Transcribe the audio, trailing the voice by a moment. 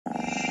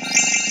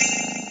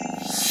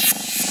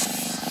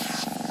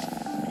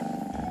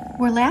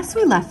Where last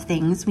we left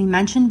things, we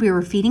mentioned we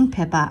were feeding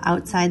Pippa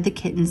outside the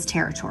kitten's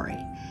territory,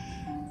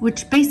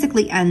 which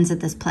basically ends at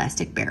this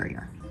plastic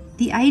barrier.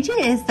 The idea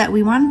is that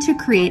we wanted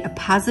to create a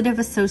positive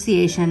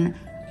association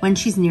when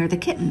she's near the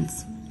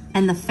kittens,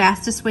 and the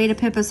fastest way to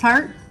Pippa's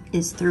heart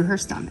is through her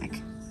stomach.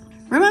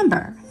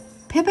 Remember,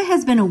 Pippa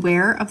has been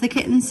aware of the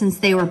kittens since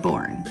they were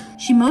born.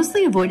 She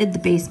mostly avoided the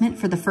basement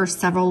for the first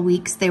several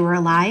weeks they were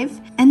alive,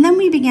 and then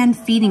we began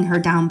feeding her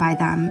down by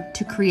them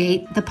to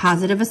create the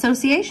positive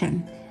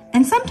association.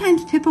 And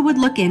sometimes Pippa would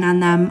look in on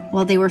them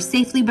while they were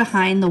safely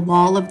behind the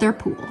wall of their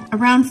pool.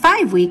 Around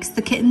 5 weeks,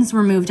 the kittens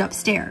were moved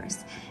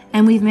upstairs,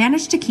 and we've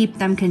managed to keep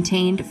them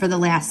contained for the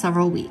last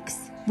several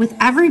weeks. With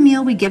every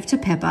meal we give to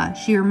Pippa,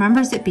 she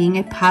remembers it being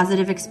a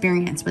positive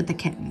experience with the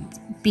kittens,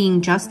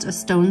 being just a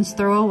stone's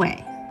throw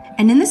away.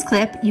 And in this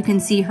clip, you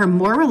can see her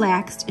more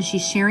relaxed as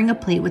she's sharing a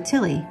plate with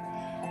Tilly.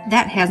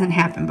 That hasn't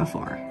happened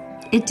before.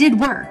 It did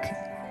work.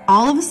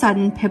 All of a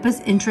sudden,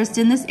 Pippa's interest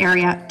in this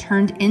area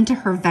turned into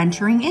her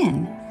venturing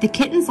in. The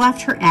kittens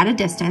left her at a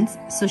distance,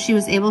 so she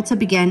was able to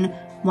begin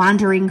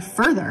wandering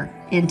further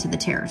into the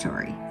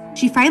territory.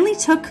 She finally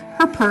took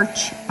her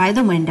perch by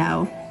the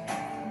window,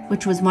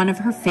 which was one of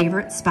her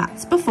favorite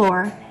spots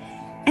before,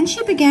 and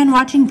she began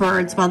watching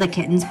birds while the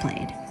kittens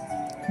played.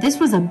 This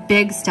was a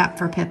big step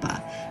for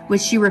Pippa,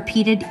 which she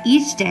repeated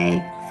each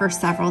day for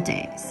several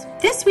days.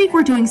 This week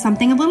we're doing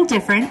something a little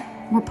different.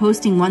 We're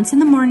posting once in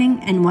the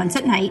morning and once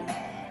at night,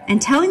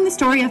 and telling the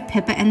story of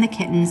Pippa and the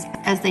kittens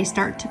as they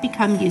start to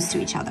become used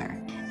to each other.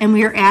 And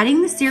we are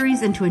adding the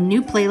series into a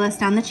new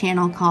playlist on the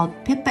channel called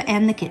Pippa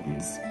and the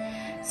Kittens.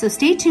 So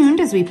stay tuned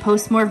as we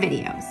post more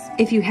videos.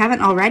 If you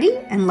haven't already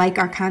and like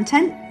our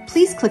content,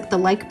 please click the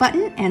like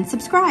button and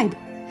subscribe.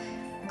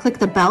 Click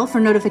the bell for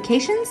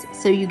notifications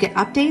so you get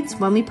updates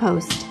when we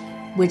post,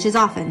 which is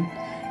often.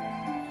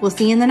 We'll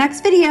see you in the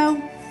next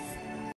video.